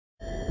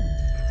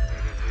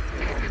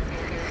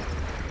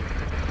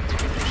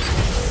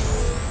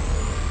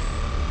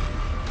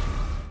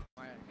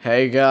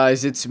Hey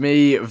guys, it's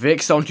me,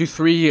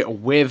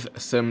 Vix123, with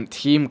some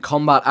Team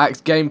Combat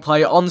Axe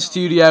gameplay on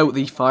Studio,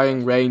 the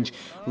Firing Range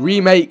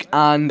remake,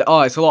 and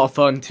it's a lot of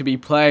fun to be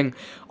playing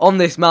on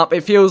this map.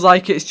 It feels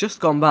like it's just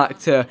gone back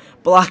to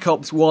Black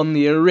Ops 1,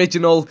 the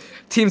original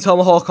Team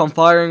Tomahawk on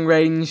Firing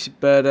Range,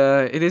 but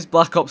it is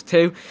Black Ops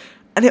 2.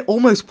 And it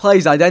almost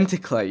plays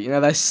identically,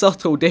 there's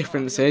subtle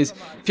differences.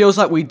 It feels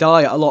like we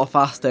die a lot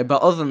faster,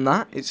 but other than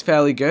that, it's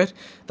fairly good.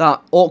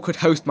 That awkward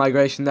host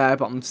migration there,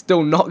 but I'm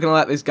still not going to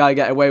let this guy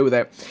get away with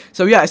it.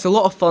 So yeah, it's a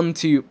lot of fun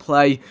to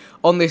play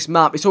on this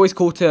map. It's always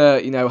cool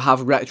to,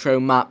 have retro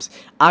maps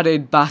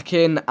added back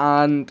in,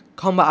 and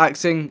Combat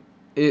Axing,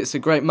 it's a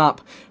great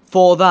map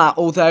for that,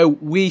 although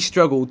we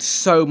struggled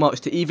so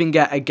much to even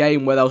get a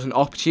game where there was an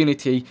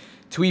opportunity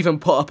to even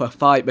put up a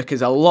fight,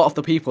 because a lot of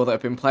the people that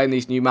have been playing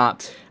these new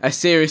maps are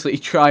seriously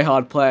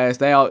try-hard players.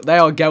 They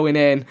are going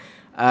in,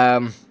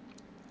 and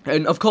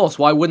of course,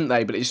 why wouldn't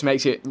they? But it just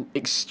makes it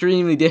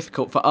extremely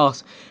difficult for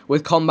us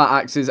with combat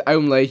axes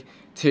only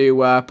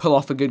to pull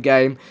off a good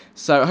game.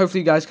 So hopefully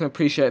you guys can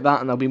appreciate that,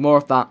 and there'll be more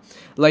of that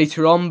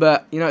later on.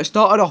 But it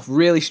started off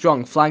really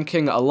strong,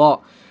 flanking a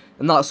lot,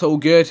 and that's all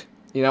good.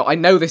 I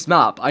know this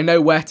map. I know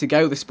where to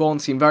go. The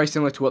spawns seem very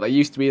similar to what they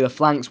used to be. The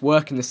flanks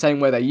work in the same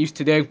way they used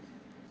to do.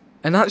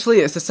 And actually,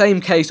 it's the same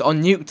case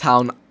on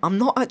Nuketown. I'm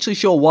not actually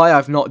sure why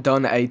I've not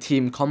done a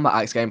Team Combat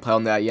Axe gameplay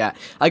on there yet.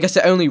 I guess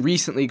it only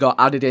recently got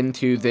added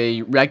into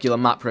the regular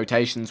map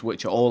rotations,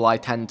 which are all I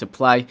tend to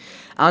play.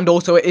 And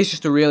also, it is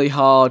just a really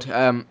hard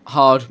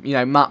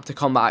map to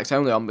Combat Axe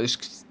only on,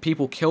 because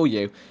people kill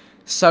you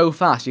so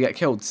fast. You get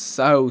killed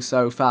so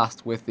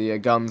fast with the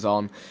guns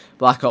on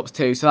Black Ops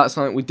 2, so that's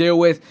something we deal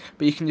with.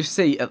 But you can just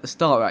see at the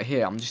start right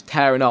here, I'm just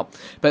tearing up.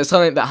 But it's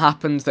something that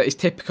happens that is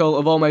typical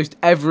of almost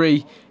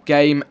every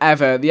game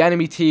ever. The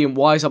enemy team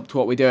wise up to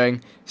what we're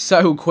doing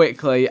so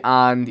quickly,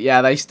 and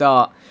yeah, they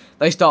start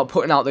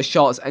putting out the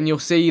shots, and you'll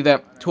see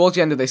that towards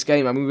the end of this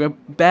game, I mean, we're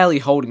barely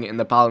holding it in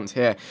the balance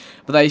here,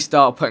 but they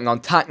start putting on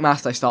tac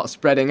mass, they start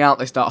spreading out,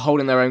 they start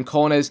holding their own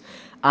corners,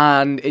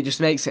 and it just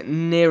makes it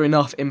near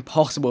enough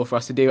impossible for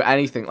us to do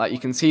anything. Like you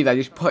can see, they're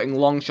just putting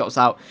long shots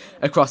out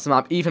across the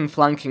map. Even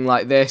flanking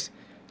like this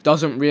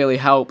doesn't really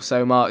help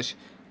so much.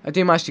 I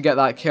do manage to get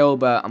that kill,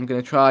 but I'm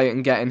going to try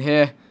and get in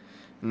here.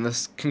 And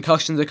the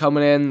concussions are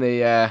coming in,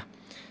 the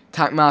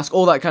tac mask,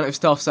 all that kind of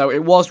stuff. So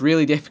it was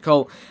really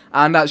difficult.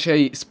 And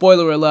actually,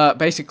 spoiler alert,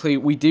 basically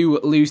we do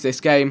lose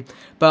this game.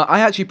 But I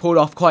actually pulled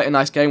off quite a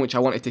nice game, which I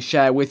wanted to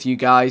share with you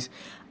guys.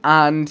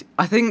 And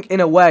I think, in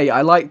a way,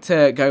 I like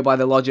to go by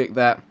the logic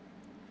that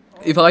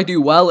if I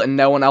do well and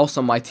no one else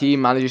on my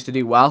team manages to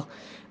do well,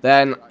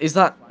 then is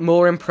that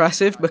more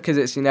impressive? Because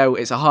it's,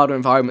 it's a harder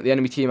environment. The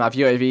enemy team have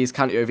UAVs,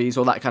 counter-UAVs,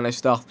 all that kind of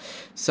stuff.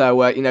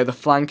 So, the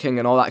flanking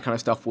and all that kind of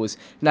stuff was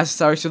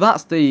necessary. So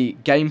that's the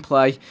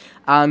gameplay.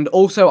 And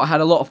also, I had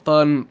a lot of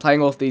fun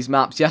playing all of these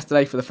maps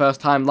yesterday for the first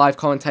time, live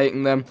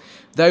commentating them.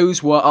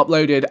 Those were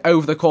uploaded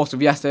over the course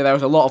of yesterday. There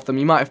was a lot of them.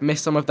 You might have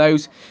missed some of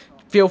those.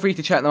 Feel free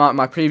to check them out in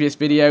my previous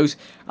videos.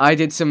 I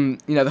did some,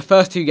 the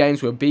first two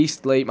games were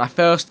beastly. My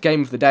first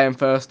game of the day and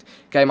first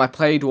game I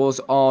played was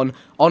on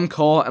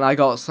Encore, and I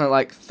got something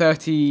like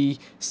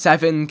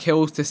 37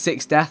 kills to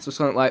 6 deaths or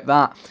something like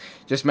that,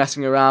 just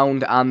messing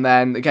around. And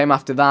then the game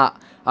after that,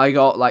 I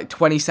got like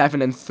 27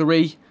 and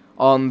 3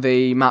 on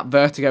the map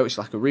Vertigo, which is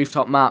like a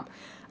rooftop map.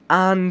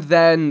 And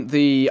then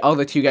the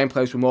other two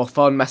gameplays were more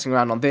fun, messing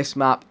around on this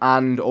map,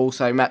 and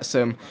also met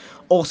some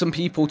awesome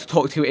people to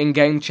talk to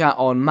in-game chat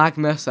on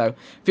Magma, so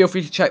feel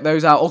free to check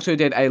those out. Also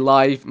did a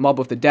live Mob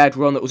of the Dead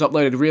run that was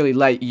uploaded really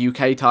late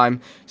UK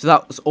time, so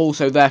that was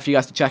also there for you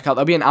guys to check out.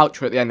 There'll be an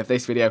outro at the end of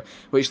this video,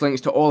 which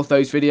links to all of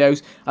those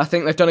videos. I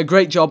think they've done a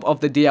great job of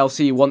the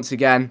DLC once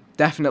again,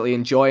 definitely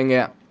enjoying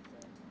it.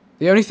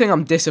 The only thing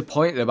I'm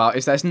disappointed about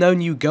is there's no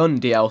new gun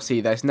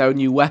DLC, there's no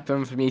new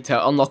weapon for me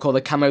to unlock all the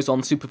camos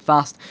on super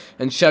fast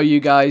and show you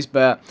guys,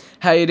 but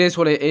hey, it is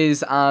what it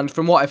is, and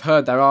from what I've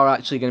heard, there are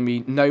actually going to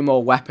be no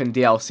more weapon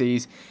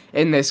DLCs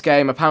in this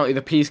game. Apparently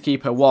the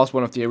Peacekeeper was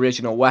one of the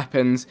original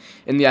weapons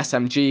in the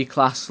SMG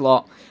class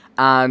slot,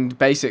 and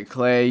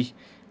basically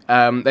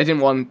they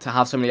didn't want to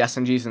have so many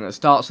SMGs in at the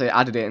start, so they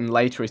added it in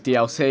later as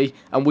DLC,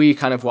 and we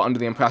kind of were under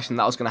the impression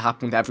that was going to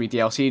happen with every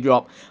DLC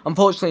drop.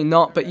 Unfortunately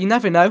not, but you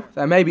never know.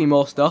 There may be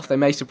more stuff. They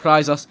may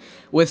surprise us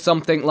with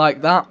something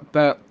like that,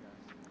 but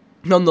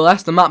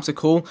nonetheless, the maps are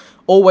cool.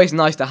 Always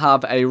nice to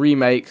have a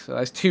remake. So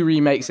there's 2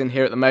 remakes in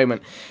here at the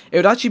moment. It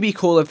would actually be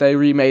cool if they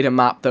remade a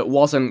map that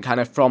wasn't kind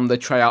of from the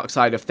Treyarch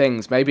side of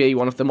things. Maybe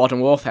one of the Modern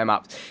Warfare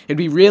maps. It'd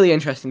be really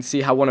interesting to see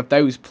how one of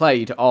those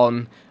played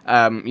on,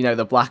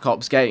 the Black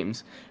Ops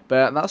games.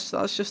 But that's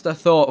just a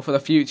thought for the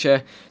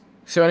future.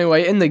 So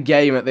anyway, in the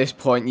game at this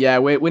point, yeah,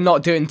 we're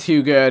not doing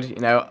too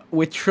good.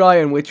 We're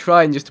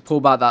trying just to pull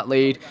back that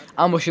lead.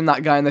 Ambushing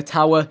that guy in the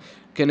tower.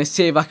 Gonna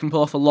see if I can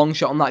pull off a long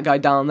shot on that guy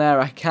down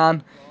there. I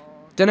can.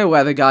 Don't know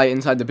where the guy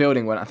inside the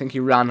building went. I think he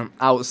ran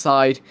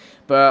outside.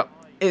 But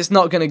it's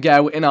not going to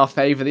go in our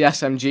favour. The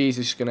SMGs is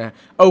just going to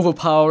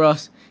overpower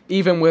us.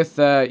 Even with,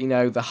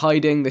 the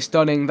hiding, the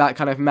stunning, that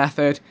kind of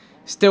method.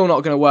 Still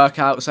not going to work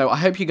out, so I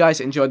hope you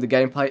guys enjoyed the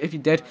gameplay. If you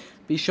did,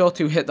 be sure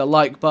to hit the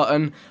like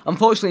button.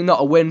 Unfortunately,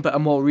 not a win, but a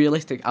more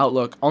realistic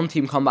outlook on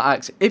Team Combat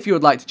Axe. If you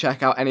would like to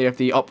check out any of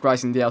the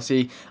Uprising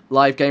DLC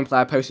live gameplay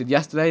I posted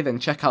yesterday, then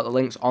check out the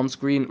links on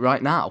screen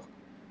right now.